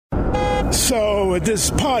So, this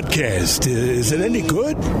podcast, is it any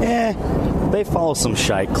good? They follow some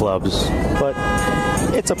shite clubs, but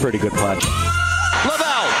it's a pretty good pod.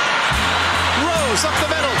 Lavelle, Rose up the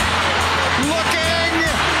middle, looking,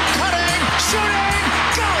 cutting, shooting,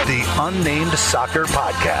 goal! The Unnamed Soccer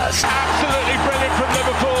Podcast. Absolutely brilliant from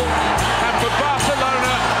Liverpool, and for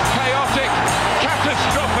Barcelona, chaotic,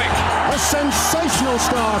 catastrophic. A sensational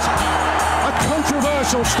start, a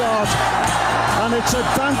controversial start, and it's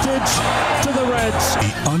advantage to the Reds.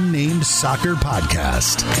 The Unnamed Soccer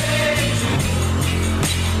Podcast.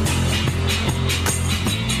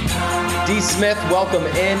 D. Smith, welcome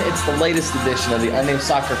in. It's the latest edition of the Unnamed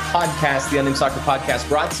Soccer Podcast. The Unnamed Soccer Podcast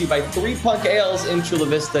brought to you by Three Punk Ales in Chula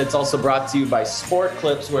Vista. It's also brought to you by Sport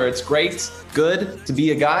Clips, where it's good to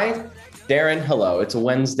be a guy. Darren, hello. It's a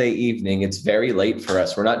Wednesday evening. It's very late for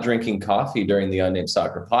us. We're not drinking coffee during the Unnamed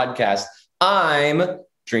Soccer Podcast. I'm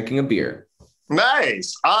drinking a beer.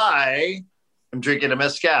 Nice. I am drinking a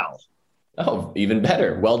mezcal. Oh, even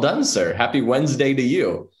better. Well done, sir. Happy Wednesday to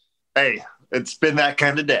you. Hey, it's been that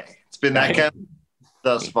kind of day. It's been that kind of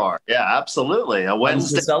thus far. Yeah, absolutely. A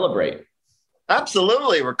Wednesday to celebrate.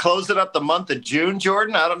 Absolutely. We're closing up the month of June,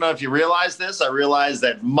 Jordan. I don't know if you realize this. I realize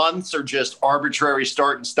that months are just arbitrary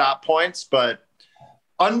start and stop points, but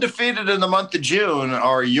undefeated in the month of June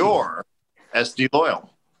are your SD Loyal.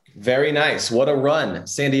 Very nice. What a run.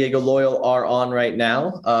 San Diego Loyal are on right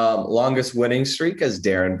now. Longest winning streak, as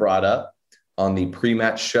Darren brought up on the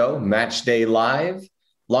pre-match show, Match Day Live.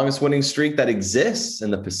 Longest winning streak that exists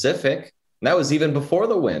in the Pacific. And that was even before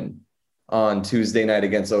the win on Tuesday night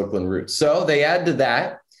against Oakland Roots. So they add to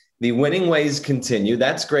that. The winning ways continue.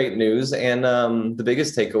 That's great news. And the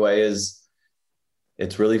biggest takeaway is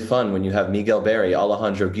it's really fun when you have Miguel Berry,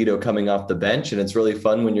 Alejandro Guido coming off the bench. And it's really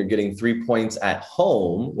fun when you're getting 3 points at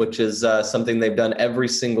home, which is something they've done every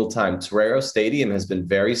single time. Torero Stadium has been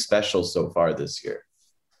very special so far this year.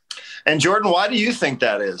 And Jordan, why do you think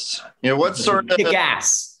that is? You know, what sort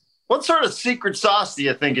of secret sauce do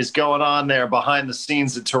you think is going on there behind the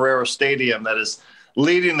scenes at Torero Stadium that is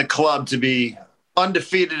leading the club to be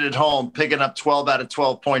undefeated at home, picking up 12 out of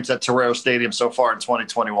 12 points at Torero Stadium so far in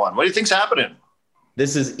 2021? What do you think's happening?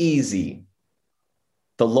 This is easy.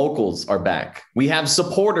 The locals are back. We have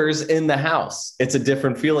supporters in the house. It's a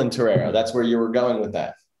different feel in Torero. That's where you were going with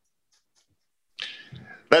that.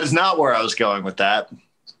 That is not where I was going with that.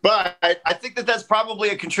 But I think that that's probably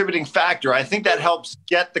a contributing factor. I think that helps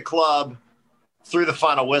get the club through the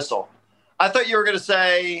final whistle. I thought you were going to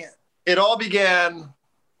say it all began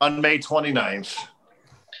on May 29th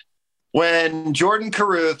when Jordan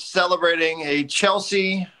Caruth, celebrating a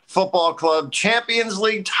Chelsea Football Club Champions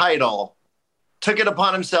League title, took it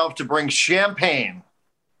upon himself to bring champagne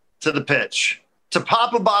to the pitch, to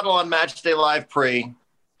pop a bottle on Matchday Live pre,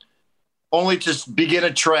 only to begin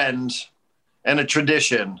a trend and a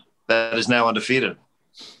tradition that is now undefeated.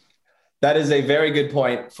 That is a very good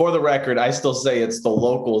point. For the record, I still say it's the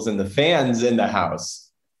locals and the fans in the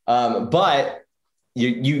house. But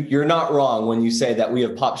you're not wrong when you say that we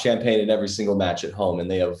have popped champagne in every single match at home,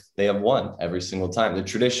 and they have won every single time. The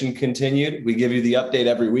tradition continued. We give you the update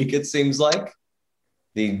every week, it seems like.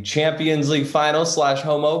 The Champions League final /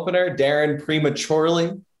 home opener, Darren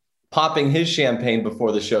prematurely popping his champagne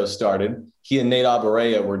before the show started. He and Nate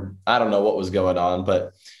Abareya were, I don't know what was going on,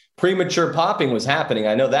 but premature popping was happening.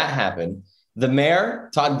 I know that happened. The mayor,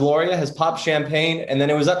 Todd Gloria, has popped champagne, and then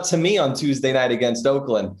it was up to me on Tuesday night against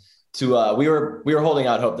Oakland to we were holding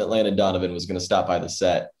out hope that Landon Donovan was going to stop by the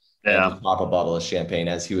set and pop a bottle of champagne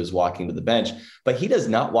as he was walking to the bench. But he does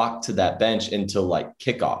not walk to that bench until like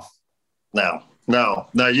kickoff. No,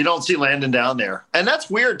 you don't see Landon down there. And that's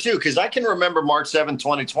weird, too, because I can remember March 7,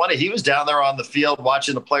 2020. He was down there on the field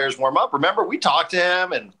watching the players warm up. Remember, we talked to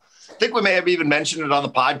him, and I think we may have even mentioned it on the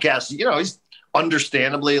podcast. You know, he's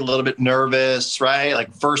understandably a little bit nervous, right?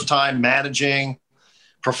 Like first time managing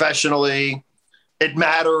professionally. It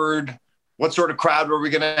mattered. What sort of crowd were we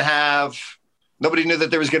going to have? Nobody knew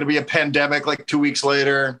that there was going to be a pandemic like 2 weeks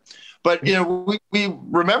later. But, you know, we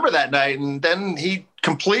remember that night, and then he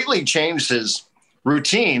completely changed his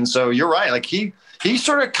routine. So you're right. Like he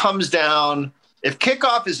sort of comes down. If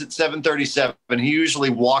kickoff is at 7:37, he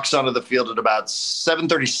usually walks onto the field at about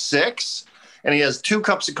 7:36, and he has 2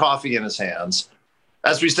 cups of coffee in his hands.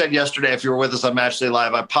 As we said yesterday, if you were with us on Matchday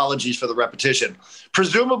Live, apologies for the repetition.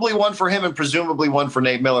 Presumably one for him and presumably one for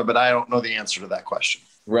Nate Miller, but I don't know the answer to that question.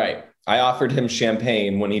 Right. I offered him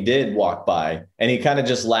champagne when he did walk by, and he kind of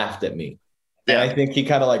just laughed at me. Yeah. And I think he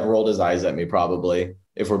kind of like rolled his eyes at me probably,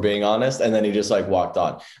 if we're being honest. And then he just like walked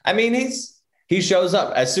on. I mean, he shows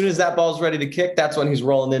up as soon as that ball's ready to kick. That's when he's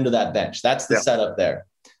rolling into that bench. That's the setup there.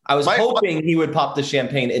 I was hoping he would pop the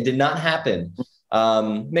champagne. It did not happen.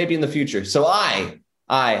 Maybe in the future. So I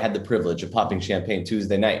had the privilege of popping champagne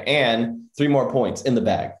Tuesday night and 3 more points in the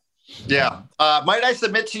bag. Yeah. Might I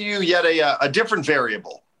submit to you yet a different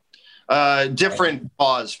variable, different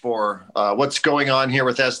cause for what's going on here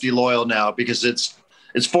with SD Loyal now, because it's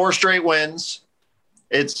 4 straight wins.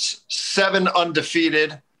 It's 7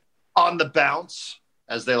 undefeated on the bounce,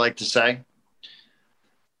 as they like to say.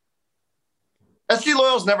 SD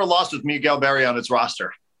Loyal's never lost with Miguel Berry on its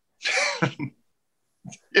roster.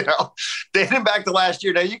 Dating back to last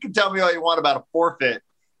year. Now, you can tell me all you want about a forfeit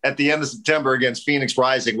at the end of September against Phoenix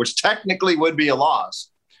Rising, which technically would be a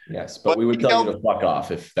loss. Yes, but we would tell you to fuck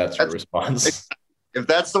off if that's your response. If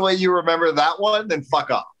that's the way you remember that one, then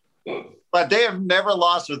fuck off. But they have never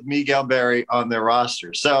lost with Miguel Berry on their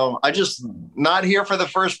roster. So I just not here for the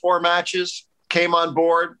first 4 matches, came on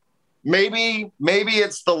board. Maybe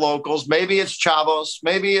it's the locals. Maybe it's Chavos.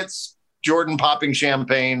 Maybe it's Jordan popping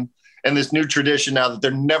champagne and this new tradition now that they're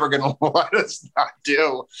never going to let us not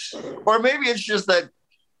do. Or maybe it's just that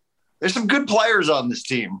there's some good players on this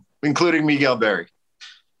team, including Miguel Berry.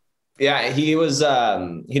 Yeah, he was.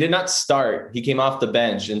 He did not start. He came off the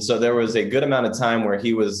bench. And so there was a good amount of time where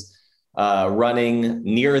he was running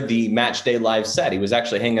near the match day live set. He was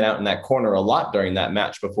actually hanging out in that corner a lot during that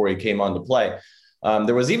match before he came on to play.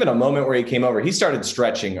 There was even a moment where he came over. He started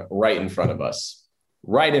stretching right in front of us.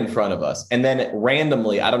 And then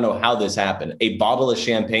randomly, I don't know how this happened, a bottle of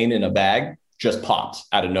champagne in a bag just popped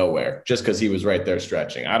out of nowhere just because he was right there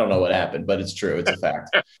stretching. I don't know what happened, but it's true. It's a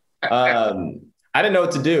fact. I didn't know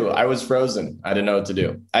what to do. I was frozen. I didn't know what to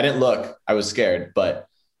do. I didn't look. I was scared, but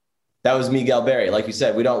that was Miguel Berry. Like you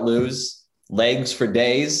said, we don't lose. Legs for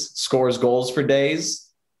days, scores goals for days.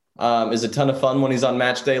 Is a ton of fun when he's on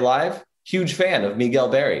Match Day Live. Huge fan of Miguel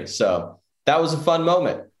Berry. So that was a fun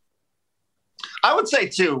moment. I would say,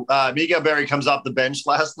 too, Miguel Berry comes off the bench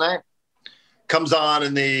last night, comes on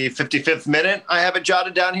in the 55th minute. I have it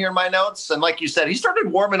jotted down here in my notes. And like you said, he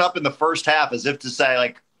started warming up in the first half as if to say,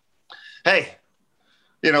 like, hey,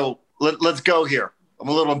 let's go here. I'm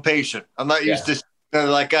a little impatient. I'm not used to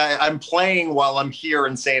I'm playing while I'm here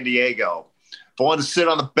in San Diego. If I want to sit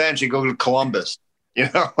on the bench and go to Columbus,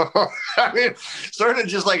 I mean, sort of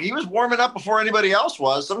just like he was warming up before anybody else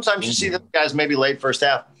was. Sometimes you see the guys maybe late first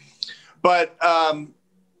half. But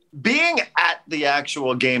being at the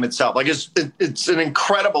actual game itself, like it's an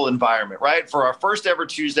incredible environment, right? For our first ever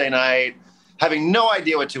Tuesday night, having no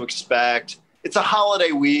idea what to expect. It's a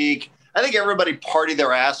holiday week. I think everybody partied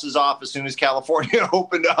their asses off as soon as California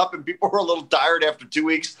opened up, and people were a little tired after 2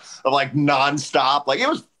 weeks of like nonstop. Like it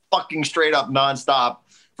was fucking straight up nonstop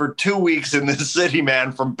for 2 weeks in this city,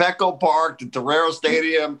 man, from Petco Park to Torero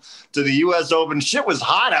Stadium to the U.S. Open. Shit was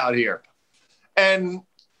hot out here. And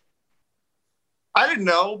I didn't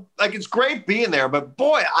know. Like, it's great being there, but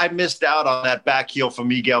boy, I missed out on that back heel from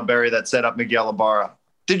Miguel Berry that set up Miguel Ibarra.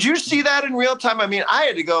 Did you see that in real time? I mean, I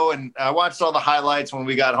had to go and I watched all the highlights when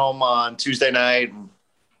we got home on Tuesday night.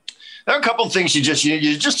 There are a couple of things you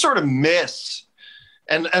just sort of miss.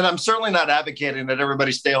 And I'm certainly not advocating that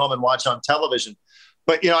everybody stay home and watch on television.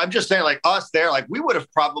 But, I'm just saying, like, us there, like, we would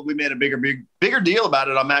have probably made a bigger deal about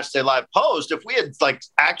it on Matchday Live Post if we had, like,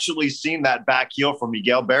 actually seen that back heel from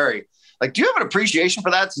Miguel Berry. Like, do you have an appreciation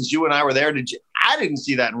for that since you and I were there? I didn't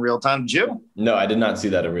see that in real time. Did you? No, I did not see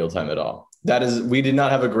that in real time at all. We did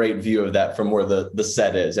not have a great view of that from where the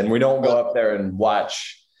set is. And we don't go up there and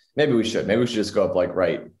watch. Maybe we should. Maybe we should just go up like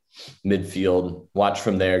right midfield, watch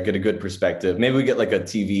from there, get a good perspective. Maybe we get like a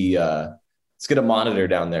TV. Let's get a monitor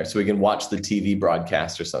down there so we can watch the TV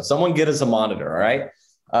broadcast or something. Someone get us a monitor. All right.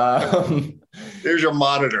 Here's your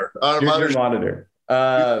monitor. Here's your monitor.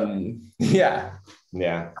 Yeah.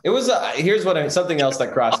 It was, something else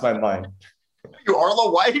that crossed my mind. You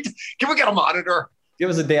Arlo White? Can we get a monitor? Give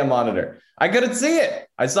us a damn monitor. I couldn't see it.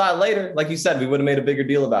 I saw it later. Like you said, we would have made a bigger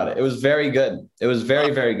deal about it. It was very good. It was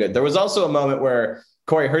very, very good. There was also a moment where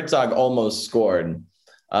Corey Hertzog almost scored.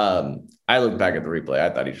 I looked back at the replay. I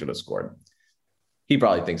thought he should have scored. He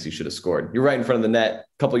probably thinks he should have scored. You're right in front of the net, a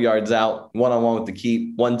couple yards out, one-on-one with the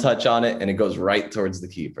keep, one touch on it, and it goes right towards the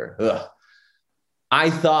keeper. Ugh. I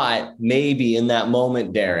thought maybe in that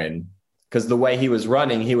moment, Darren, because the way he was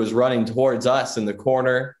running towards us in the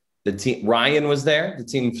corner. The team, Ryan was there, the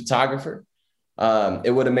team photographer.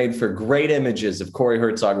 It would have made for great images if Corey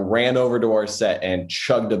Hertzog ran over to our set and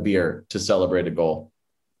chugged a beer to celebrate a goal.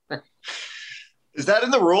 Is that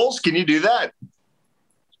in the rules? Can you do that?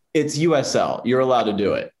 It's USL. You're allowed to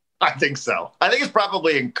do it. I think so. I think it's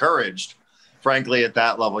probably encouraged, frankly, at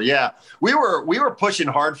that level. Yeah, we were pushing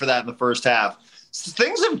hard for that in the first half.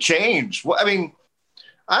 Things have changed. I mean,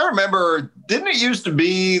 I remember, didn't it used to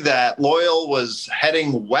be that Loyal was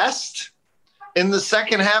heading west in the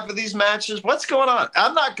second half of these matches? What's going on?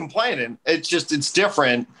 I'm not complaining. It's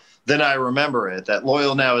different than I remember it, that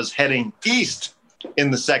Loyal now is heading east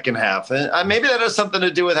in the second half. And maybe that has something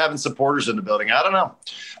to do with having supporters in the building. I don't know.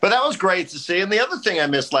 But that was great to see. And the other thing I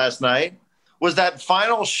missed last night was that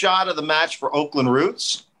final shot of the match for Oakland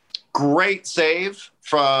Roots. Great save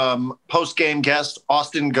from post-game guest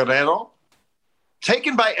Austin Guerrero,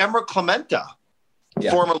 taken by Emra Clementa,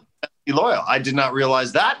 former Loyal. I did not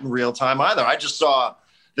realize that in real time either. I just saw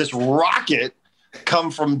this rocket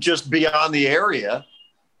come from just beyond the area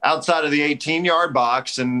outside of the 18-yard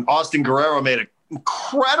box, and Austin Guerrero made an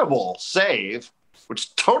incredible save,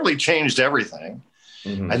 which totally changed everything.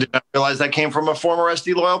 I did not realize that came from a former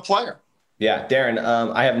SD Loyal player. Yeah, Darren,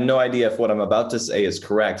 I have no idea if what I'm about to say is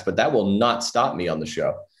correct, but that will not stop me on the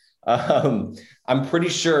show. I'm pretty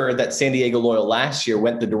sure that San Diego Loyal last year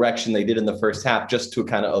went the direction they did in the first half just to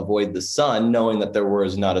kind of avoid the sun, knowing that there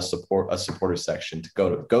was not a supporter section to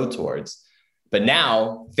go towards. But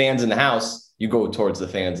now, fans in the house, you go towards the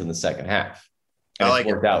fans in the second half. And it's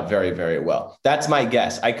worked out very, very well. That's my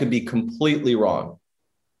guess. I could be completely wrong,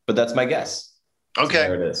 but that's my guess. Okay. So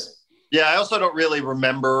there it is. Yeah, I also don't really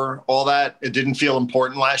remember all that. It didn't feel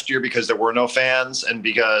important last year because there were no fans and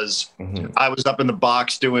because I was up in the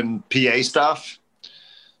box doing PA stuff.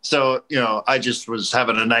 So, I just was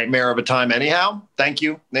having a nightmare of a time anyhow. Thank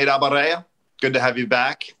you, Nate Abaurrea. Good to have you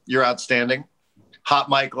back. You're outstanding. Hot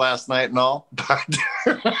mic last night and all. But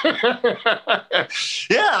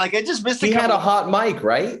yeah, I just missed it. He had a hot mic,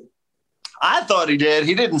 right? I thought he did.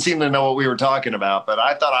 He didn't seem to know what we were talking about, but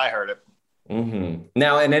I thought I heard it.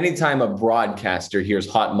 Now, and anytime a broadcaster hears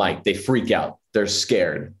hot mic, they freak out. They're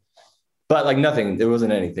scared. But nothing, it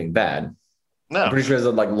wasn't anything bad. No. I'm pretty sure it's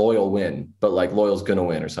Loyal win, but Loyal's going to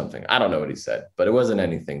win or something. I don't know what he said, but it wasn't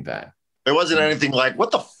anything bad. It wasn't anything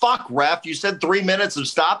what the fuck, ref? You said 3 minutes of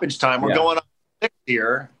stoppage time. We're going on 6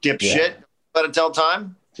 here, dipshit. Let it tell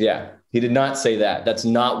time. Yeah, he did not say that. That's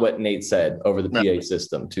not what Nate said over the PA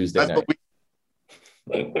system Tuesday night.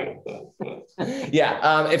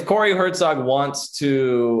 If Corey Hertzog wants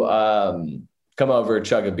to come over,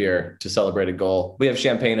 chug a beer to celebrate a goal, we have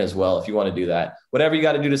champagne as well if you want to do that. Whatever you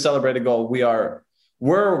got to do to celebrate a goal,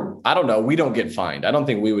 I don't know, we don't get fined. I don't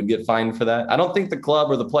think we would get fined for that. I don't think the club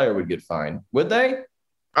or the player would get fined. Would they?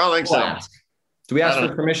 I don't think so. Do we ask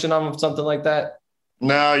for permission on something like that?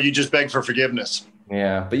 No, you just beg for forgiveness.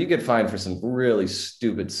 Yeah, but you get fined for some really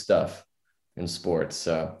stupid stuff in sports.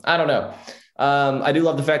 So I don't know. I do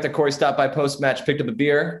love the fact that Corey stopped by post-match, picked up a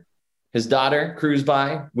beer. His daughter cruised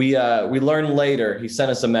by. We learned later he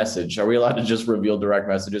sent us a message. Are we allowed to just reveal direct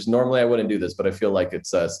messages? Normally I wouldn't do this, but I feel like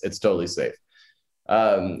it's totally safe.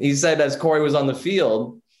 He said as Corey was on the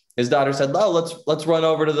field, his daughter said, "Oh, let's run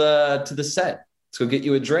over to the set. Let's go get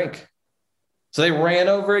you a drink." So they ran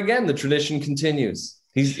over again. The tradition continues.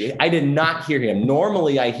 I did not hear him.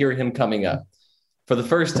 Normally I hear him coming up. For the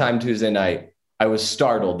first time Tuesday night, I was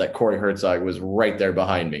startled that Corey Hertzog was right there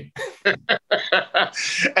behind me.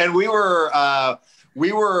 And we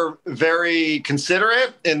were very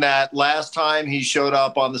considerate in that last time he showed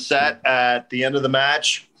up on the set at the end of the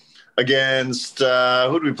match against,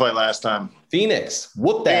 who did we play last time? Phoenix.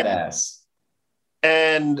 Whoop that ass.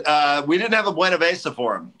 And we didn't have a Buenavesa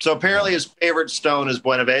for him. So apparently his favorite stone is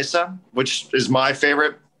Buenavesa, which is my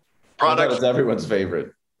favorite product. It's everyone's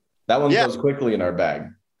favorite. That one goes quickly in our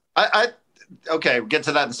bag. Okay, we'll get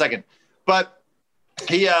to that in a second. But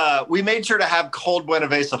we made sure to have cold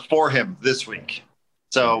Buenavesa for him this week.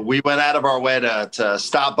 So we went out of our way to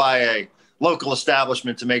stop by a local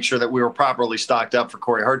establishment to make sure that we were properly stocked up for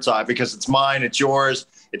Corey Hertzog, because it's mine, it's yours,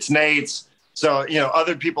 it's Nate's. So,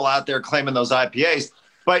 other people out there claiming those IPAs.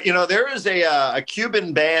 But, there is a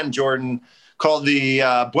Cuban band, Jordan, called the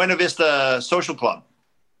Buena Vista Social Club.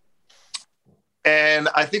 And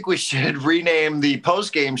I think we should rename the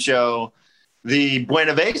post-game show the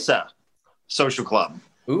Buenavesa Social Club.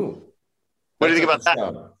 Ooh. What do you think about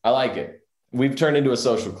that? I like it. We've turned into a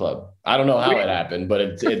social club. I don't know how it happened, but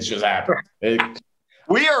it's just happened.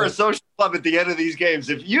 We are a social club at the end of these games.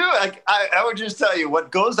 If you, I would just tell you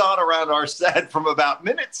what goes on around our set from about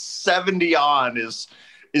minute 70 on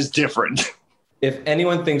is different. If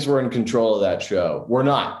anyone thinks we're in control of that show, we're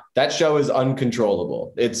not. That show is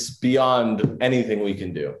uncontrollable. It's beyond anything we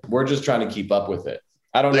can do. We're just trying to keep up with it.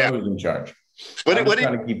 I don't know who's in charge. What are you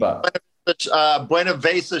trying to keep up?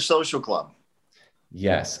 Buenavesa Social Club.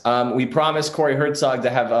 Yes. We promised Corey Hertzog to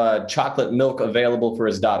have chocolate milk available for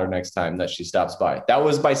his daughter next time that she stops by. That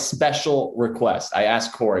was by special request. I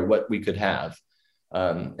asked Corey what we could have.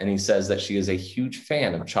 And he says that she is a huge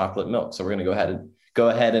fan of chocolate milk. So we're going to go ahead and go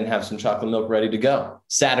ahead and have some chocolate milk ready to go.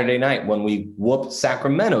 Saturday night when we whoop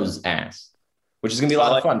Sacramento's ass, which is going to be a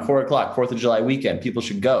lot of fun. 4 o'clock, 4th of July weekend. People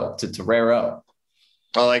should go to Torero.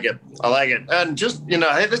 I like it. And just,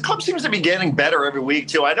 the club seems to be getting better every week,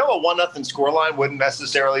 too. I know a 1-0 scoreline wouldn't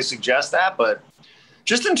necessarily suggest that, but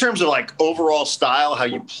just in terms of like overall style, how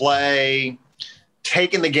you play,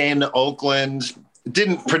 taking the game to Oakland,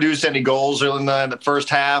 didn't produce any goals in the first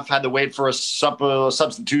half, had to wait for a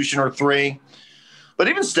substitution or 3. But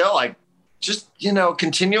even still, like, just,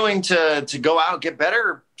 continuing to go out, get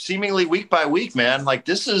better seemingly week by week, man. Like,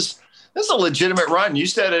 this is a legitimate run. You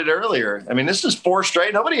said it earlier. I mean, this is 4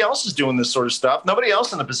 straight. Nobody else is doing this sort of stuff. Nobody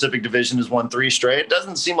else in the Pacific Division has won 3 straight. It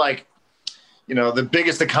doesn't seem like, the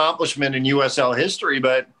biggest accomplishment in USL history,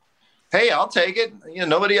 but hey, I'll take it.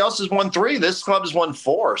 Nobody else has won 3. This club has won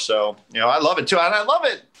 4. So, I love it too. And I love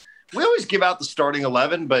it. We always give out the starting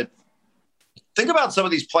 11, but think about some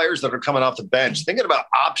of these players that are coming off the bench. Thinking about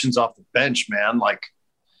options off the bench, man. Like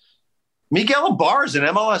Miguel Ibarra is an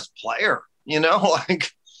MLS player,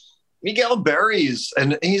 like Miguel Berries,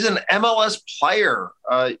 and he's an MLS player.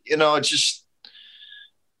 It's just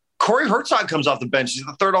Corey Herzog comes off the bench. He's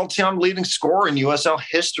the 3rd all-time leading scorer in USL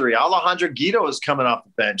history. Alejandro Guido is coming off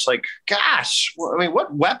the bench. Like, gosh, I mean,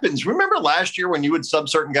 what weapons? Remember last year when you would sub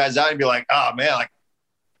certain guys out and be like, oh, man, like,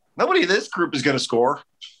 nobody in this group is going to score.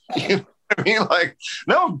 You know what I mean? Like,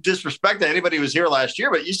 no disrespect to anybody who was here last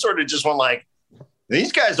year, but you sort of just went like,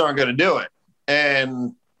 these guys aren't going to do it.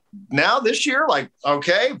 And now this year, like,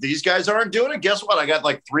 okay, if these guys aren't doing it, guess what? I got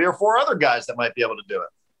like 3 or 4 other guys that might be able to do it.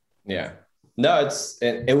 Yeah. No,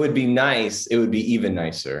 it would be nice. It would be even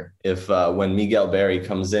nicer if when Miguel Berry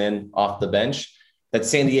comes in off the bench, that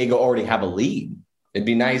San Diego already have a lead. It'd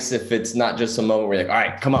be nice if it's not just a moment where you're like, all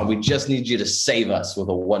right, come on, we just need you to save us with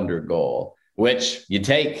a wonder goal, which you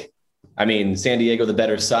take. I mean, San Diego, the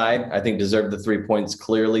better side, I think deserved the 3 points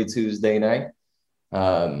clearly Tuesday night.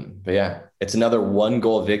 But yeah, it's another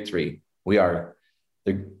 1-goal victory.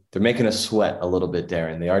 They're making us sweat a little bit,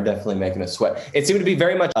 Darren. They are definitely making us sweat. It seemed to be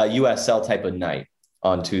very much a USL type of night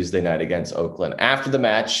on Tuesday night against Oakland. After the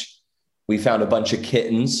match, we found a bunch of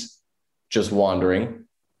kittens just wandering.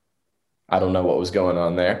 I don't know what was going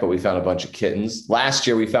on there, but we found a bunch of kittens. Last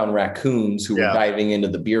year, we found raccoons who were diving into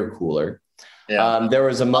the beer cooler. Yeah. There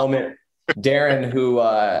was a moment, Darren, who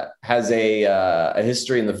has a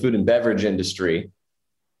history in the food and beverage industry,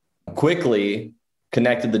 quickly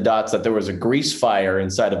connected the dots that there was a grease fire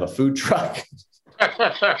inside of a food truck.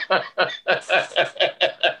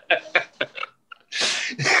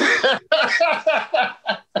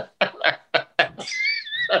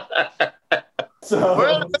 So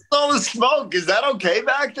where's all the smoke? Is that okay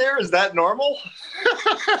back there? Is that normal?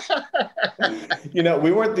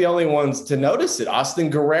 We weren't the only ones to notice it. Austin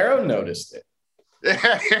Guerrero noticed it.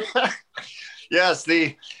 Yes,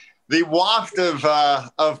 the waft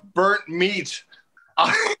of burnt meat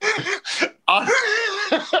onto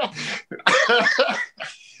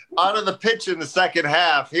the pitch in the second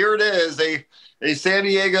half. Here it is, a San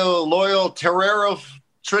Diego loyal Torero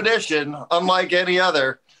tradition, unlike any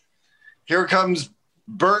other. Here comes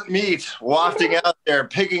burnt meat wafting out there,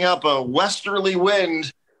 picking up a westerly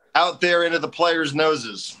wind out there into the players'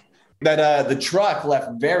 noses. That the truck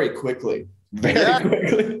left very quickly.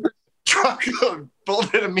 Quickly. Truck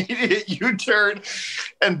pulled an immediate U-turn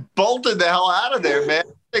and bolted the hell out of there, man.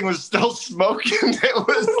 The thing was still smoking. It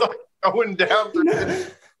was like going down.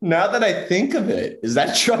 Now that I think of it, is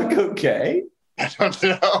that truck okay? I don't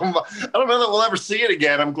know. I don't know that we'll ever see it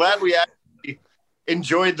again. I'm glad we actually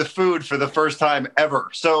enjoyed the food for the first time ever.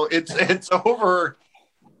 So it's over.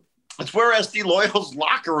 It's where SD Loyal's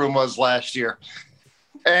locker room was last year.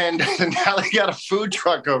 And now they got a food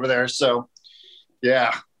truck over there. So,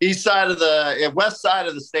 yeah. West side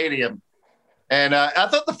of the stadium. And I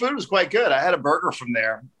thought the food was quite good. I had a burger from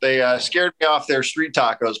there. They scared me off their street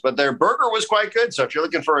tacos, but their burger was quite good. So if you're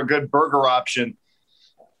looking for a good burger option,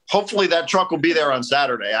 hopefully that truck will be there on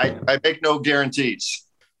Saturday. I make no guarantees.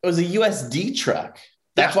 It was a USD truck.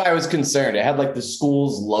 That's why I was concerned. It had like the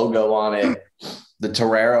school's logo on it. The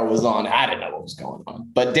Torero was on. I didn't know what was going on.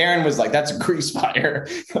 But Darren was like, that's a grease fire.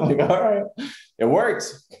 I'm like, all right. It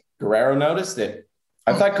worked. Guerrero noticed it.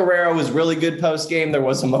 I thought Guerrero was really good post-game. There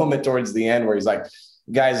was a moment towards the end where he's like,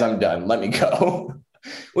 guys, I'm done. Let me go.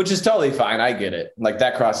 Which is totally fine. I get it. Like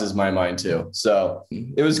that crosses my mind too. So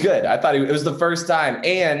it was good. I thought it was the first time,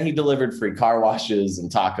 and he delivered free car washes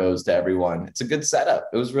and tacos to everyone. It's a good setup.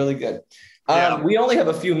 It was really good. We only have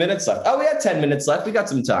a few minutes left. Oh, we had 10 minutes left. We got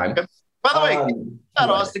some time. By the way,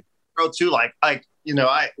 Austin too,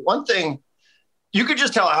 one thing, you could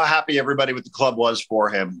just tell how happy everybody with the club was for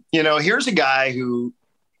him. Here's a guy who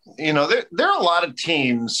there are a lot of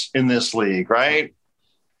teams in this league, right?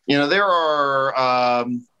 There are,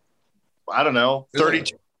 I don't know,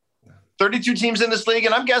 32 teams in this league.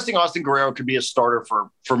 And I'm guessing Austin Guerrero could be a starter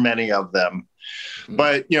for many of them.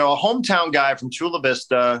 But, a hometown guy from Chula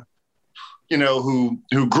Vista,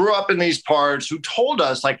 who grew up in these parts, who told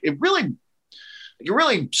us, like, it really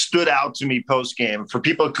stood out to me post game. For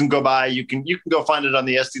people who can go by, you can go find it on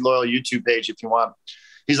the SD Loyal YouTube page if you want.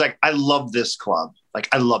 He's like, I love this club. Like,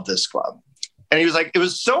 I love this club. And he was like, it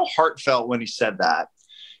was so heartfelt when he said that.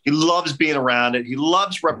 He loves being around it. He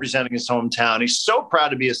loves representing his hometown. He's so proud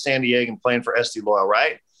to be a San Diegan playing for SD Loyal,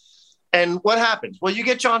 right? And what happens? Well, you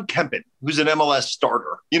get John Kempin, who's an MLS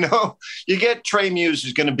starter. You get Trey Muse,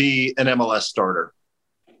 who's going to be an MLS starter.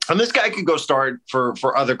 And this guy could go start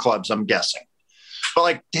for other clubs, I'm guessing. But,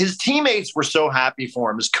 like, his teammates were so happy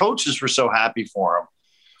for him. His coaches were so happy for him.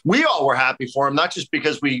 We all were happy for him, not just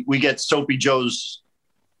because we get Soapy Joe's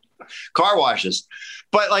car washes,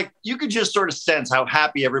 but, like, you could just sort of sense how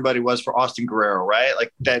happy everybody was for Austin Guerrero, right?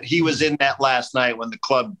 Like, that he was in that last night when the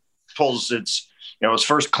club pulls its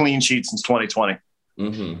first clean sheet since 2020.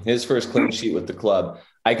 Mm-hmm. His first clean sheet with the club.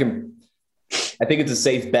 I think it's a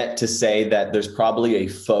safe bet to say that there's probably a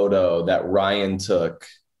photo that Ryan took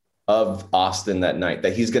of Austin that night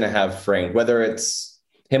that he's going to have framed, whether it's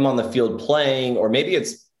him on the field playing or maybe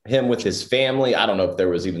it's him with his family. I don't know if there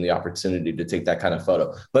was even the opportunity to take that kind of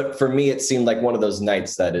photo, but for me, it seemed like one of those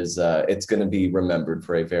nights that is, it's going to be remembered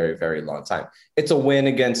for a very, very long time. It's a win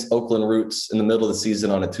against Oakland Roots in the middle of the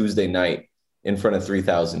season on a Tuesday night in front of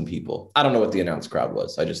 3,000 people. I don't know what the announced crowd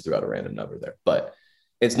was. I just threw out a random number there, but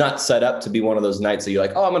it's not set up to be one of those nights that you're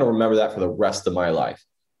like, oh, I'm going to remember that for the rest of my life.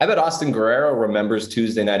 I bet Austin Guerrero remembers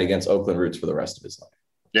Tuesday night against Oakland Roots for the rest of his life.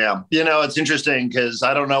 Yeah. It's interesting because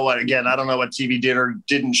I don't know what TV did or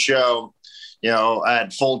didn't show,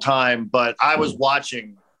 at full time, but I was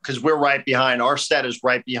watching because we're right behind. Our set is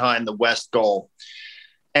right behind the West goal.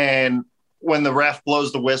 And when the ref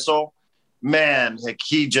blows the whistle, man, like,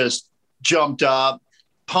 he just jumped up,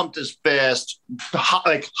 pumped his fist,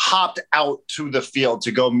 hopped out to the field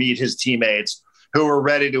to go meet his teammates who were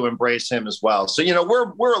ready to embrace him as well. So,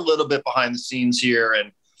 we're a little bit behind the scenes here,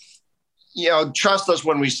 and, trust us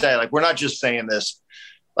when we say, like, we're not just saying this,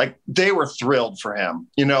 like, they were thrilled for him.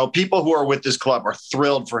 People who are with this club are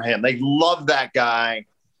thrilled for him. They love that guy.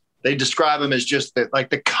 They describe him as just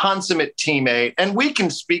the consummate teammate. And we can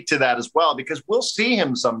speak to that as well, because we'll see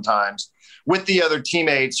him sometimes with the other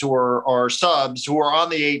teammates who are subs who are on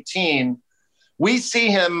the 18. We see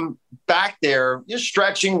him back there just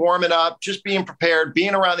stretching, warming up, just being prepared,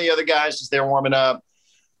 being around the other guys as they're warming up,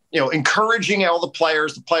 encouraging all the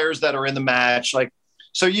players that are in the match. Like,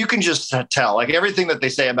 so you can just tell, like, everything that they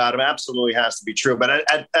say about him absolutely has to be true. But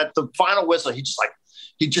at the final whistle, he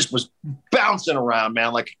just was bouncing around,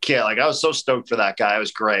 man, like a kid. Like, I was so stoked for that guy. It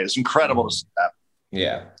was great. It was incredible to see that.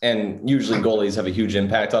 Yeah. And usually goalies have a huge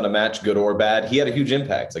impact on a match, good or bad. He had a huge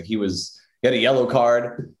impact. Like, he had a yellow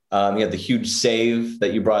card. He had the huge save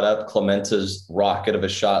that you brought up, Clementa's rocket of a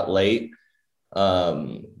shot late.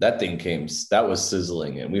 That was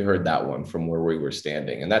sizzling, and we heard that one from where we were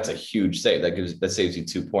standing, and that's a huge save. That saves you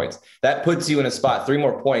 2 points. That puts you in a spot. 3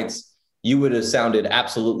 more points. You would have sounded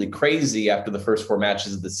absolutely crazy after the first 4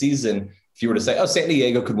 matches of the season if you were to say, oh, San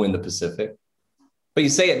Diego could win the Pacific. But you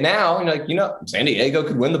say it now, and you're like, San Diego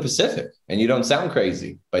could win the Pacific, and you don't sound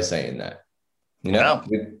crazy by saying that.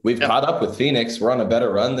 We've caught up with Phoenix. We're on a better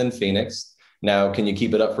run than Phoenix. Now, can you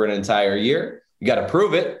keep it up for an entire year? You got to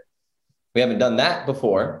prove it. We haven't done that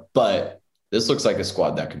before, but this looks like a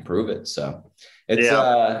squad that can prove it. So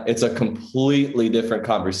it's a completely different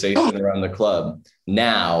conversation around the club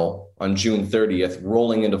now on June 30th,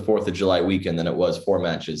 rolling into 4th of July weekend than it was 4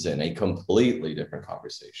 matches in. A completely different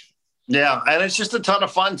conversation. Yeah. And it's just a ton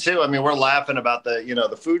of fun too. I mean, we're laughing about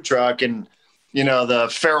the food truck and, the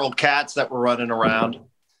feral cats that were running around,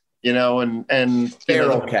 and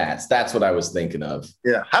feral cats. That's what I was thinking of.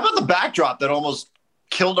 Yeah. How about the backdrop that almost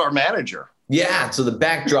killed our manager? Yeah. So the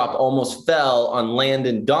backdrop almost fell on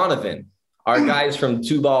Landon Donovan. Our guys from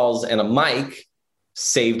 2 Balls and a Mic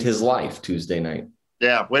saved his life Tuesday night.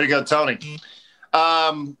 Yeah. Way to go, Tony.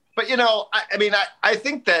 But, I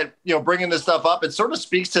think that, bringing this stuff up, it sort of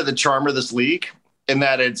speaks to the charm of this league in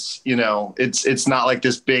that it's not like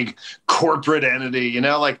this big corporate entity,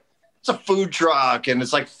 like it's a food truck and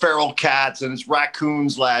it's like feral cats and it's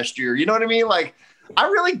raccoons last year. You know what I mean? Like, I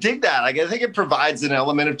really dig that. Like, I think it provides an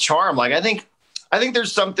element of charm. Like, I think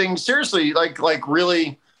there's something seriously like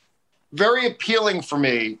really very appealing for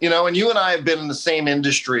me, and you and I have been in the same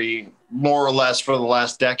industry more or less for the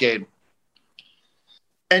last decade.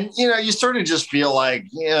 And, you sort of just feel like,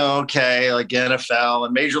 okay, like NFL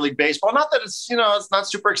and Major League Baseball. Not that it's, it's not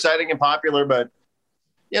super exciting and popular, but,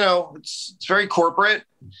 it's very corporate.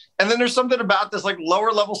 And then there's something about this like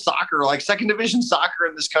lower level soccer, like second division soccer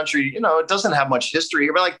in this country. It doesn't have much history.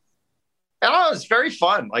 But like, I don't know, it's very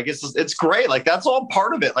fun. Like it's great. Like that's all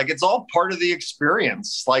part of it. Like it's all part of the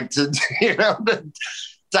experience. Like to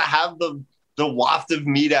have the waft of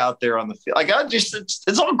meat out there on the field. Like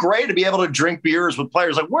it's all great to be able to drink beers with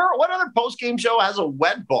players. Like what other post-game show has a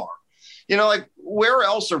wet bar? Like where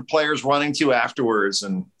else are players running to afterwards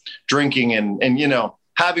and drinking and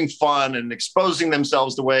having fun and exposing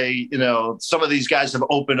themselves the way, some of these guys have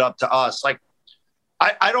opened up to us. Like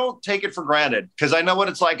I don't take it for granted because I know what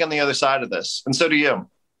it's like on the other side of this. And so do you.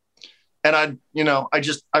 And I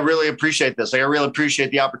really appreciate this. Like I really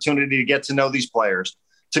appreciate the opportunity to get to know these players,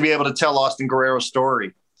 to be able to tell Austin Guerrero's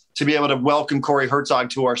story, to be able to welcome Corey Herzog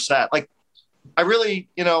to our set. Like, I really,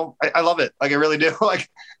 I love it. Like, I really do. Like,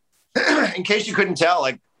 in case you couldn't tell,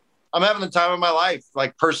 like, I'm having the time of my life,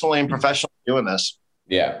 like, personally and professionally doing this.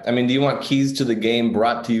 Yeah. I mean, do you want Keys to the Game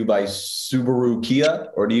brought to you by Subaru Kia,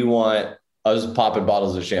 or do you want us popping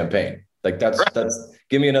bottles of champagne? Like, that's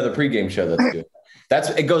give me another pregame show that's good.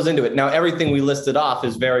 It goes into it. Now, everything we listed off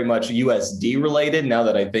is very much USD related, now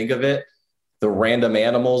that I think of it. The random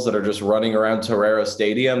animals that are just running around Torero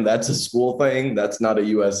Stadium, that's a school thing. That's not a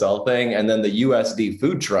USL thing. And then the USD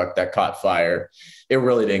food truck that caught fire, it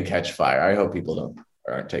really didn't catch fire. I hope people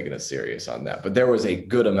aren't taking us serious on that. But there was a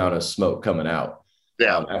good amount of smoke coming out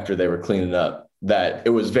after they were cleaning up, that it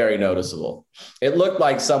was very noticeable. It looked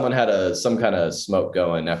like someone had some kind of smoke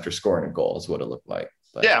going after scoring a goal is what it looked like.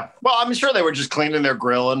 But, yeah. Well, I'm sure they were just cleaning their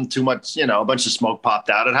grill and too much, a bunch of smoke popped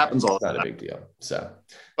out. It happens all the time. Not a big deal. So,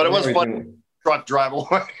 but it was fun. Truck drive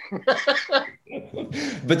away.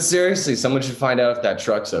 But seriously, someone should find out if that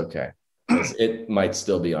truck's okay. It might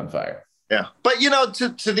still be on fire. Yeah. But,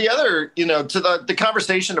 to the other, to the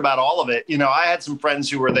conversation about all of it, I had some friends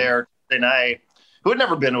who were there Thursday night who had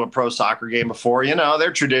never been to a pro soccer game before.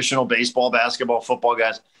 They're traditional baseball, basketball, football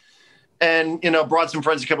guys. And, brought some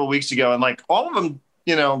friends a couple of weeks ago. And like all of them,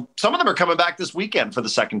 some of them are coming back this weekend for the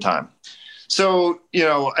second time. So,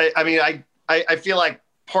 I feel like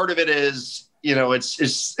part of it is,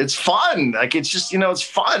 it's fun. Like, it's just, it's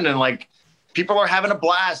fun. And like, people are having a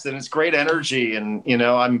blast and it's great energy. And,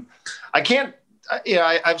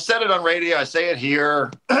 I've said it on radio. I say it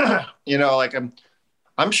here, I'm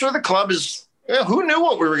sure the club is, who knew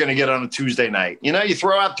what we were going to get on a Tuesday night? You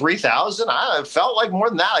throw out 3,000. I felt like more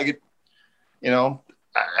than that.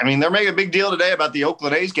 They're making a big deal today about the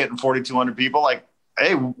Oakland A's getting 4,200 people. Like,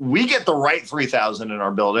 hey, we get the right 3,000 in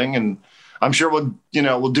our building. And I'm sure we'll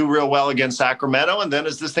do real well against Sacramento. And then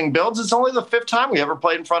as this thing builds, it's only the 5th time we ever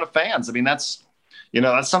played in front of fans. I mean, that's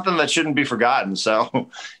something that shouldn't be forgotten. So,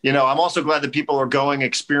 I'm also glad that people are going,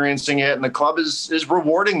 experiencing it, and the club is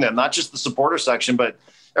rewarding them, not just the supporter section, but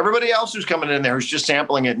everybody else who's coming in there who's just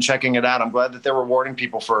sampling it and checking it out. I'm glad that they're rewarding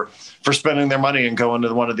people for spending their money and going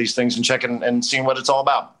to one of these things and checking and seeing what it's all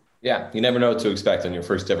about. Yeah. You never know what to expect on your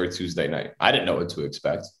first ever Tuesday night. I didn't know what to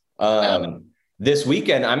expect. This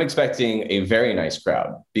weekend, I'm expecting a very nice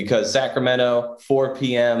crowd because Sacramento, 4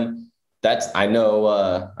 p.m. I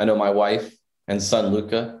know my wife and son,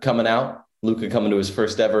 Luca, coming out. Luca coming to his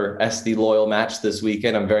first ever SD Loyal match this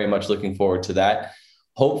weekend. I'm very much looking forward to that.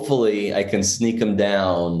 Hopefully I can sneak him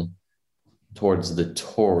down towards the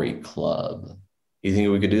Tory Club. You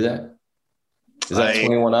think we could do that? Is that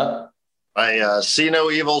 21 up? I see no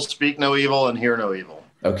evil, speak no evil, and hear no evil.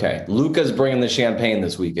 Okay. Luca's bringing the champagne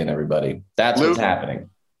this weekend, everybody. That's what's happening.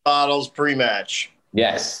 Bottles pre-match.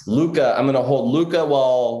 Yes. Luca, I'm going to hold Luca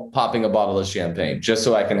while popping a bottle of champagne just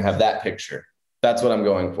so I can have that picture. That's what I'm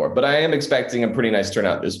going for. But I am expecting a pretty nice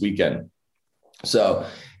turnout this weekend. So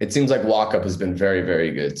it seems like walk-up has been very,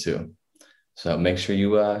 very good too. So make sure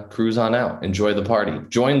you cruise on out. Enjoy the party.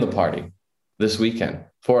 Join the party this weekend,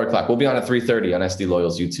 4 o'clock. We'll be on at 3:30 on SD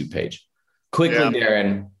Loyal's YouTube page. Quickly,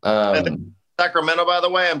 Darren. Sacramento, by the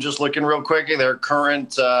way, I'm just looking real quickly. Their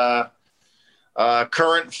current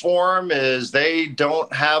form is they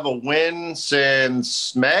don't have a win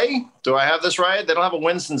since May. Do I have this right? They don't have a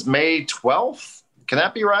win since May 12th. Can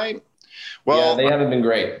that be right? Well, yeah, they haven't been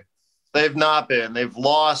great. They've not been. They've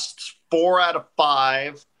lost 4 out of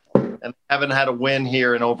 5 and haven't had a win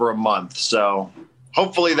here in over a month. So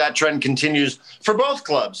hopefully that trend continues for both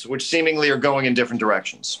clubs, which seemingly are going in different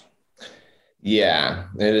directions. Yeah,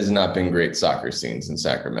 it has not been great soccer scenes in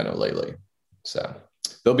Sacramento lately. So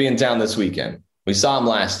they'll be in town this weekend. We saw them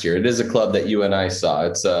last year. It is a club that you and I saw.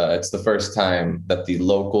 It's the first time that the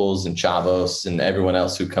locals and Chavos and everyone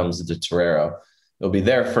else who comes into Torero it'll be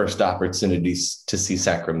their first opportunity to see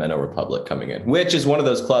Sacramento Republic coming in, which is one of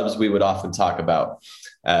those clubs we would often talk about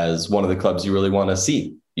as one of the clubs you really want to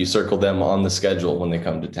see. You circle them on the schedule when they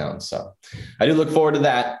come to town. So I do look forward to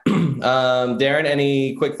that. Darren,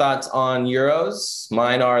 any quick thoughts on Euros?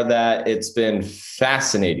 Mine are that it's been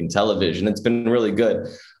fascinating television. It's been really good.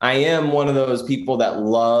 I am one of those people that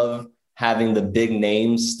love having the big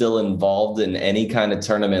names still involved in any kind of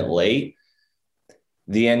tournament late.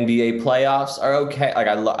 The NBA playoffs are okay. Like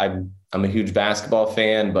I'm a huge basketball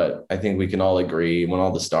fan, but I think we can all agree when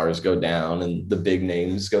all the stars go down and the big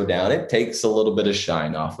names go down, it takes a little bit of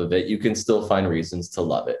shine off of it. You can still find reasons to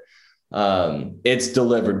love it. It's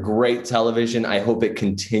delivered great television. I hope it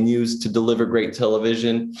continues to deliver great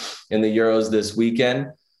television in the Euros this weekend.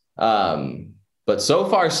 But so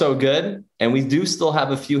far, so good. And we do still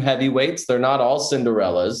have a few heavyweights. They're not all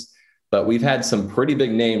Cinderellas, but we've had some pretty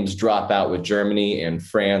big names drop out with Germany and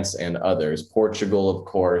France and others. Portugal, of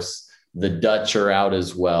course. The Dutch are out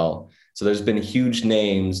as well. So there's been huge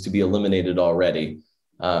names to be eliminated already,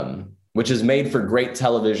 which is made for great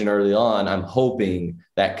television early on. I'm hoping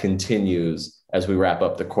that continues as we wrap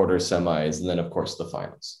up the quarter semis and then, of course, the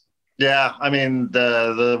finals. Yeah, I mean,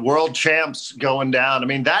 the world champs going down. I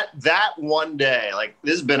mean, that one day, like,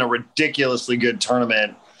 this has been a ridiculously good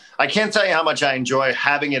tournament. I can't tell you how much I enjoy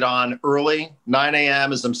having it on early, 9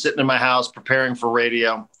 a.m. as I'm sitting in my house preparing for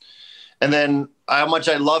radio. And then how much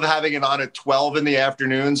I love having it on at 12 in the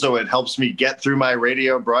afternoon, so it helps me get through my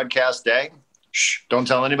radio broadcast day. Shh, don't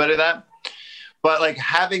tell anybody that. But like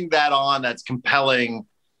having that on that's compelling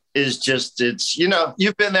is just, it's, you know,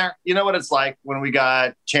 you've been there. You know what it's like when we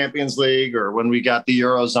got Champions League or when we got the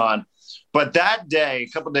Euros on. But that day, a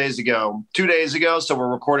couple of days ago, 2 days ago, so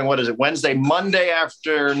we're recording, what is it, Wednesday, Monday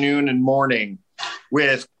afternoon and morning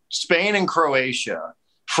with Spain and Croatia,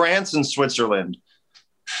 France and Switzerland.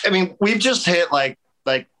 I mean, we've just hit like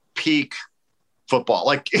peak football.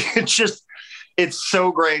 Like it's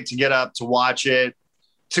so great to get up, to watch it,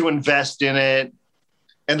 to invest in it.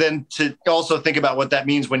 And then to also think about what that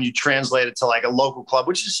means when you translate it to like a local club,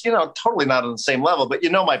 which is, you know, totally not on the same level, but you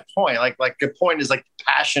know, my point, like the point is like the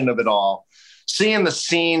passion of it all. Seeing the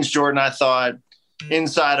scenes, Jordan, I thought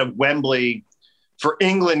inside of Wembley for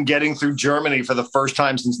England getting through Germany for the first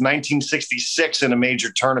time since 1966 in a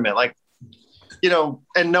major tournament, like, you know,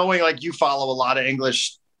 and knowing like you follow a lot of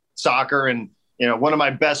English soccer and, you know, one of my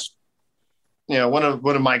best, you know, one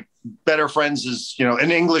of my better friends is, you know, an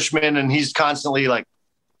Englishman, and he's constantly like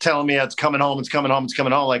telling me it's coming home.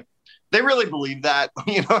 Like they really believe that,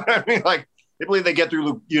 you know what I mean? Like they believe they get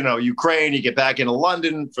through, you know, Ukraine, you get back into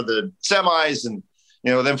London for the semis and,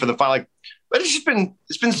 you know, then for the final, like, but it's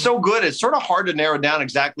been so good. It's sort of hard to narrow down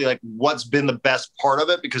exactly like what's been the best part of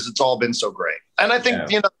it because it's all been so great. And I think,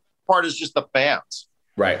 you know, part is just the fans.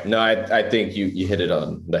 Right. No, I think you hit it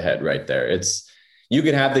on the head right there. You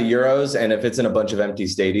can have the Euros, and if it's in a bunch of empty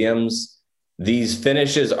stadiums, these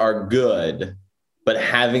finishes are good, but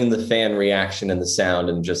having the fan reaction and the sound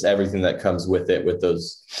and just everything that comes with it, with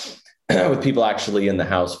those, with people actually in the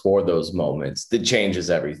house for those moments, that changes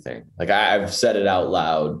everything. Like I've said it out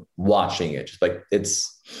loud, watching it, just like it's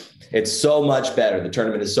so much better. The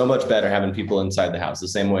tournament is so much better having people inside the house, the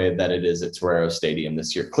same way that it is at Torero Stadium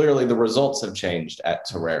this year. Clearly, the results have changed at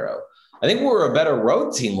Torero. I think we were a better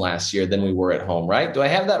road team last year than we were at home, right? Do I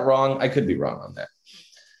have that wrong? I could be wrong on that.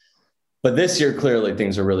 But this year, clearly,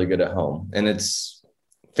 things are really good at home. And it's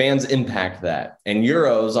fans impact that. And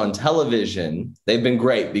Euros on television, they've been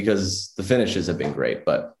great because the finishes have been great.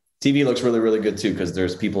 But TV looks really, really good, too, because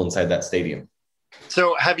there's people inside that stadium.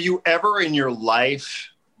 So have you ever in your life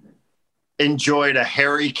enjoyed a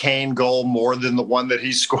Harry Kane goal more than the one that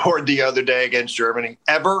he scored the other day against Germany?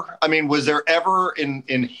 Ever? I mean, was there ever in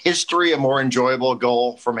history a more enjoyable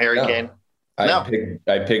goal from Harry Kane?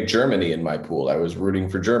 I picked Germany in my pool. I was rooting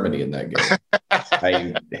for Germany in that game.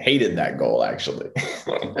 I hated that goal, actually.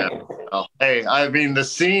 Well, hey, I mean, the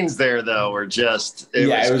scenes there, though, were just...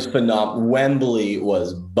 It was phenomenal. Wembley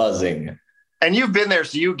was buzzing. And you've been there,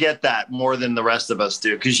 so you get that more than the rest of us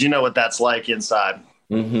do, because you know what that's like inside.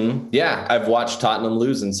 Mm-hmm. Yeah, I've watched Tottenham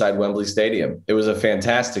lose inside Wembley Stadium. It was a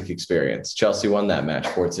fantastic experience. Chelsea won that match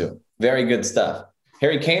 4-2. Very good stuff.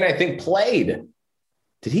 Harry Kane, I think, played.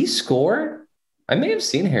 Did he score? I may have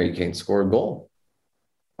seen Harry Kane score a goal.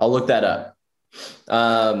 I'll look that up.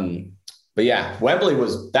 But yeah, Wembley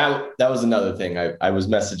was that was another thing. I was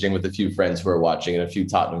messaging with a few friends who are watching and a few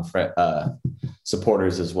Tottenham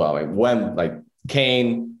supporters as well. Like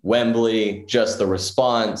Kane, Wembley, just the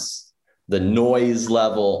response, the noise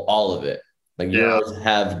level, all of it. Like Euros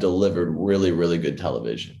have delivered really, really good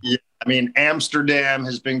television. Yeah. I mean, Amsterdam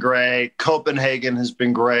has been great. Copenhagen has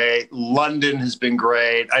been great. London has been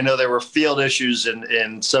great. I know there were field issues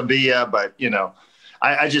in Sevilla, but,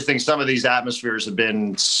 I just think some of these atmospheres have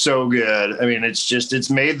been so good. I mean, it's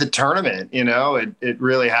made the tournament, it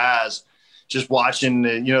really has. Just watching,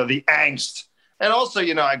 the angst. And also,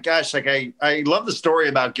 I love the story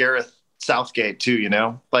about Gareth Southgate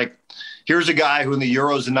too, like here's a guy who in the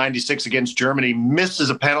Euros in 96 against Germany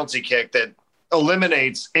misses a penalty kick that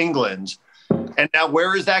eliminates England. And now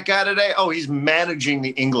where is that guy today? Oh, he's managing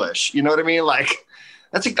the English. You know what I mean? Like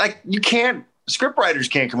script writers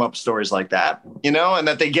can't come up with stories like that, and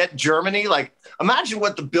that they get Germany. Like imagine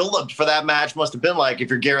what the buildup for that match must have been like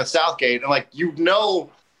if you're Gareth Southgate and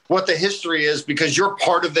what the history is because you're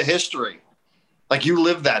part of the history. Like you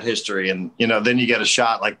live that history and, then you get a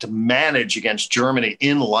shot like to manage against Germany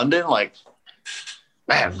in London. Like,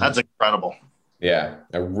 man, that's incredible. Yeah.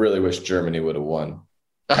 I really wish Germany would have won.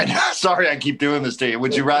 I know. Sorry, I keep doing this to you.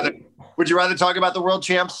 Would you rather talk about the world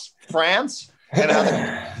champs, France? And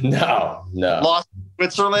how they lost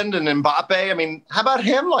Switzerland and Mbappe? I mean, how about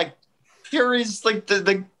him? Like here he's like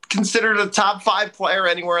the considered a top 5 player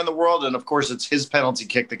anywhere in the world. And of course it's his penalty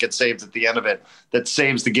kick that gets saved at the end of it that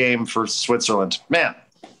saves the game for Switzerland. Man.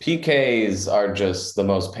 PKs are just the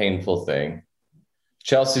most painful thing.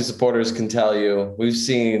 Chelsea supporters can tell you we've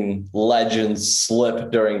seen legends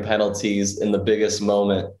slip during penalties in the biggest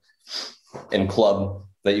moment in club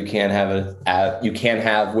that you can't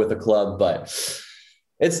have with a club, but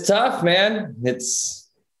it's tough, man.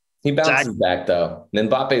 He bounces back though.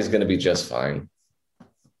 Mbappe is going to be just fine.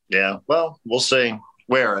 Yeah, well, we'll see.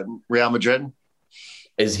 Where? At Real Madrid?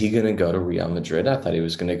 Is he going to go to Real Madrid? I thought he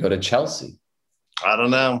was going to go to Chelsea. I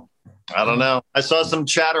don't know. I saw some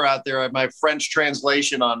chatter out there. My French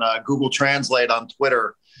translation on Google Translate on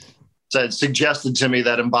Twitter suggested to me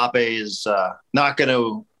that Mbappe is not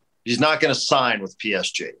going to sign with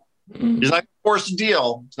PSG. He's not going to force a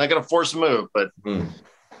deal. He's not going to force a move, but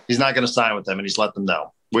he's not going to sign with them, and he's let them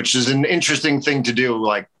know. Which is an interesting thing to do,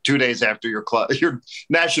 like 2 days after your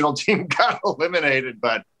national team got eliminated.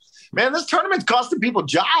 But man, this tournament's costing people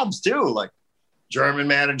jobs too. Like German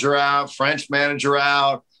manager out, French manager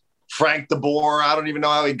out, Frank de Boer. I don't even know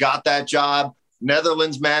how he got that job.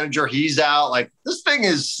 Netherlands manager, he's out. Like this thing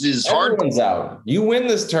is hard. Everyone's out. You win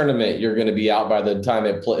this tournament, you're going to be out by the time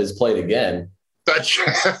it is played again. That's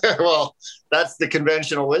the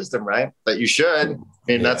conventional wisdom, right? That you should.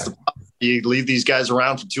 That's the problem. You leave these guys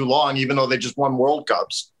around for too long, even though they just won World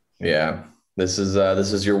Cups. Yeah. This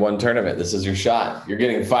is your one tournament. This is your shot. You're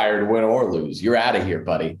getting fired, win or lose. You're out of here,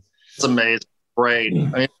 buddy. It's amazing. Great.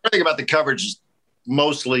 Everything about the coverage is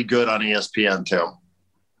mostly good on ESPN too.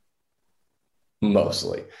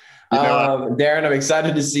 Mostly. Darren, I'm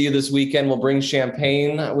excited to see you this weekend. We'll bring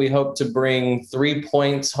champagne. We hope to bring 3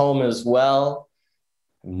 points home as well.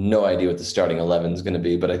 No idea what the starting 11 is going to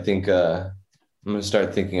be, but I think I'm going to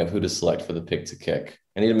start thinking of who to select for the pick to kick.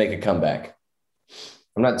 I need to make a comeback.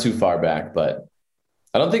 I'm not too far back, but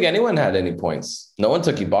I don't think anyone had any points. No one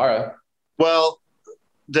took Ibarra. Well,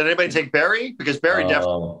 did anybody take Barry? Because Barry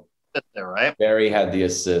definitely did there, right? Barry had the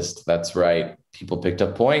assist. That's right. People picked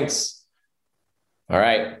up points. All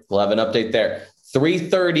right. We'll have an update there.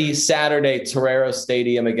 3:30 Saturday, Torero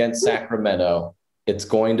Stadium against Sacramento. It's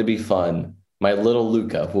going to be fun. My little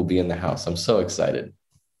Luca will be in the house. I'm so excited.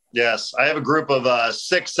 Yes, I have a group of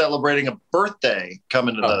 6 celebrating a birthday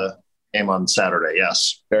coming to the game on Saturday.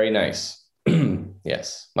 Yes. Very nice.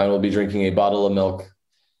 Yes. Mine will be drinking a bottle of milk.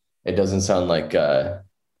 It doesn't sound like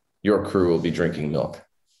your crew will be drinking milk.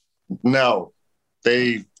 No.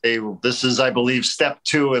 This is, I believe, step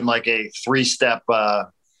 2 in like a 3-step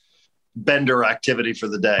bender activity for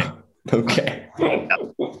the day. Okay.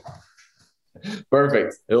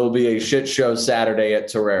 Perfect. It will be a shit show Saturday at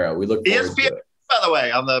Torero. We look forward to it. By the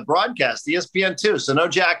way, on the broadcast, ESPN 2. So no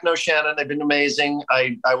Jack, no Shannon. They've been amazing.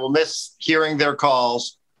 I will miss hearing their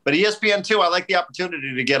calls. But ESPN 2, I like the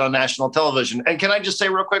opportunity to get on national television. And can I just say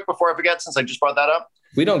real quick before I forget, since I just brought that up?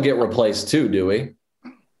 We don't get replaced too, do we?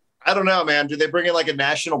 I don't know, man. Do they bring in like a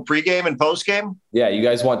national pregame and postgame? Yeah, you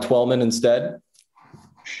guys want Twellman instead?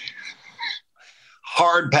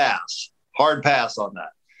 Hard pass on that.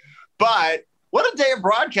 But what a day of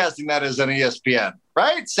broadcasting that is on ESPN,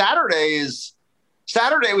 right? Saturday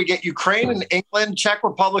we get Ukraine and England, Czech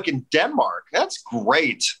Republic and Denmark. That's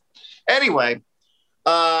great. Anyway,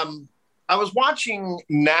 I was watching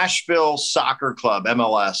Nashville Soccer Club,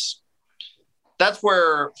 MLS. That's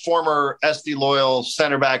where former SD Loyal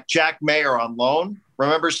center back Jack Mayer on loan.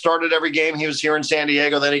 Remember, started every game. He was here in San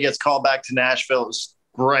Diego. Then he gets called back to Nashville. It was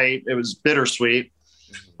great. It was bittersweet.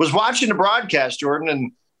 Was watching the broadcast, Jordan,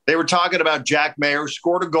 and they were talking about Jack Mayer,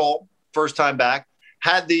 scored a goal first time back.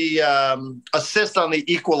 Had the assist on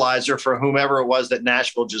the equalizer for whomever it was that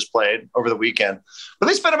Nashville just played over the weekend. But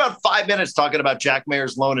they spent about 5 minutes talking about Jack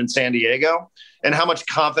Mayer's loan in San Diego and how much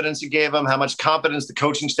confidence it gave him, how much confidence the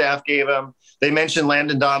coaching staff gave him. They mentioned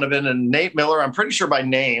Landon Donovan and Nate Miller. I'm pretty sure by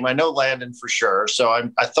name. I know Landon for sure. So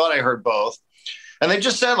I thought I heard both. And they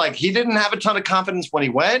just said, like, he didn't have a ton of confidence when he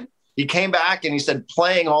went. He came back and he said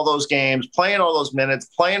playing all those games, playing all those minutes,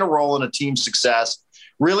 playing a role in a team's success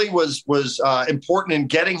really was important in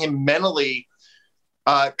getting him mentally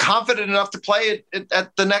confident enough to play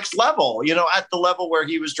at the next level, at the level where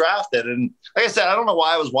he was drafted. And like I said, I don't know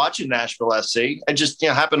why I was watching Nashville SC. I just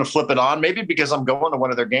happened to flip it on, maybe because I'm going to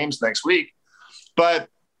one of their games next week. But,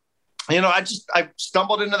 I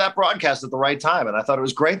stumbled into that broadcast at the right time. And I thought it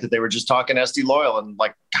was great that they were just talking SD Loyal and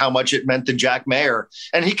like how much it meant to Jack Mayer.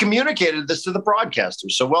 And he communicated this to the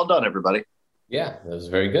broadcasters. So well done, everybody. Yeah, that was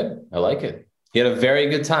very good. I like it. He had a very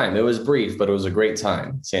good time. It was brief, but it was a great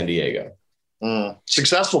time. San Diego.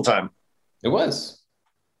 Successful time. It was.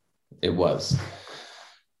 All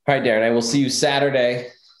right, Darren, I will see you Saturday.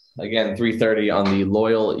 Again, 3:30 on the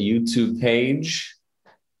Loyal YouTube page.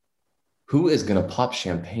 Who is going to pop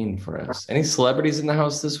champagne for us? Any celebrities in the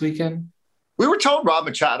house this weekend? We were told Rob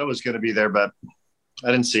Machado was going to be there, but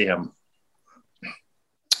I didn't see him.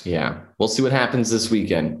 Yeah, we'll see what happens this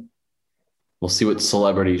weekend. We'll see what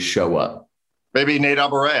celebrities show up. Maybe Nate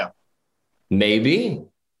Abaurrea. Maybe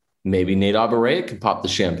Nate Abaurrea can pop the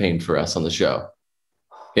champagne for us on the show.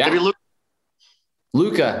 Yeah. Maybe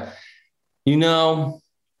Luca.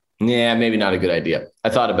 Maybe not a good idea. I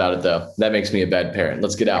thought about it, though. That makes me a bad parent.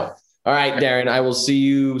 Let's get out. All right, Darren, I will see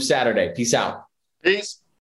you Saturday. Peace out. Peace.